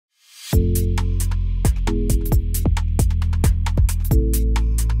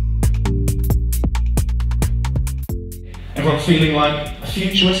Everyone feeling like a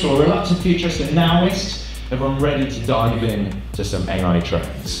futurist or a reluctant futurist, a nowist? Everyone ready to dive in to some AI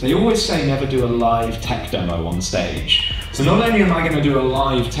trends? They always say never do a live tech demo on stage. So not only am I going to do a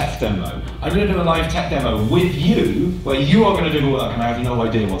live tech demo, I'm going to do a live tech demo with you, where you are going to do the work and I have no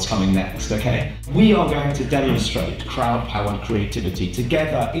idea what's coming next, okay? We are going to demonstrate crowd-powered creativity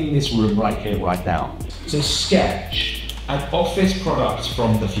together in this room right here, right now. So sketch an office product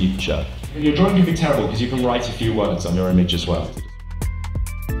from the future. Your drawing can be terrible because you can write a few words on your image as well.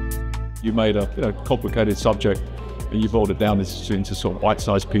 You made a complicated subject and you've boiled it down into sort of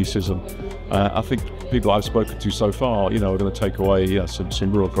bite-sized pieces, and I think people I've spoken to so far, are going to take away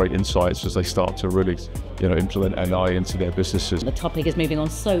some real great insights as they start to really, implement AI into their businesses. The topic is moving on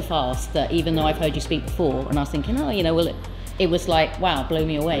so fast that even though I've heard you speak before, and I was thinking, it was like, wow, blow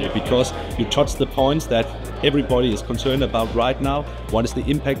me away. Because you touched the points that everybody is concerned about right now. What is the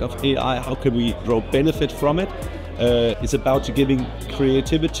impact of AI? How can we draw benefit from it? It's about giving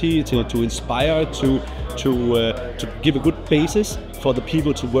creativity, to inspire, to give a good basis for the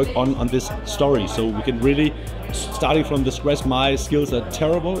people to work on this story. So we can really, starting from the scratch, my skills are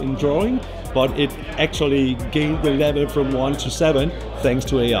terrible in drawing, but it actually gained the level from 1 to 7 thanks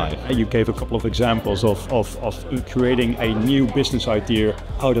to AI. You gave a couple of examples of creating a new business idea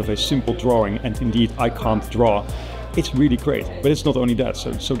out of a simple drawing, and indeed I can't draw. It's really great, but it's not only that.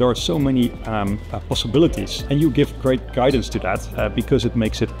 So there are so many possibilities, and you give great guidance to that because it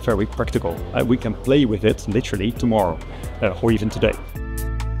makes it very practical. We can play with it literally tomorrow or even today.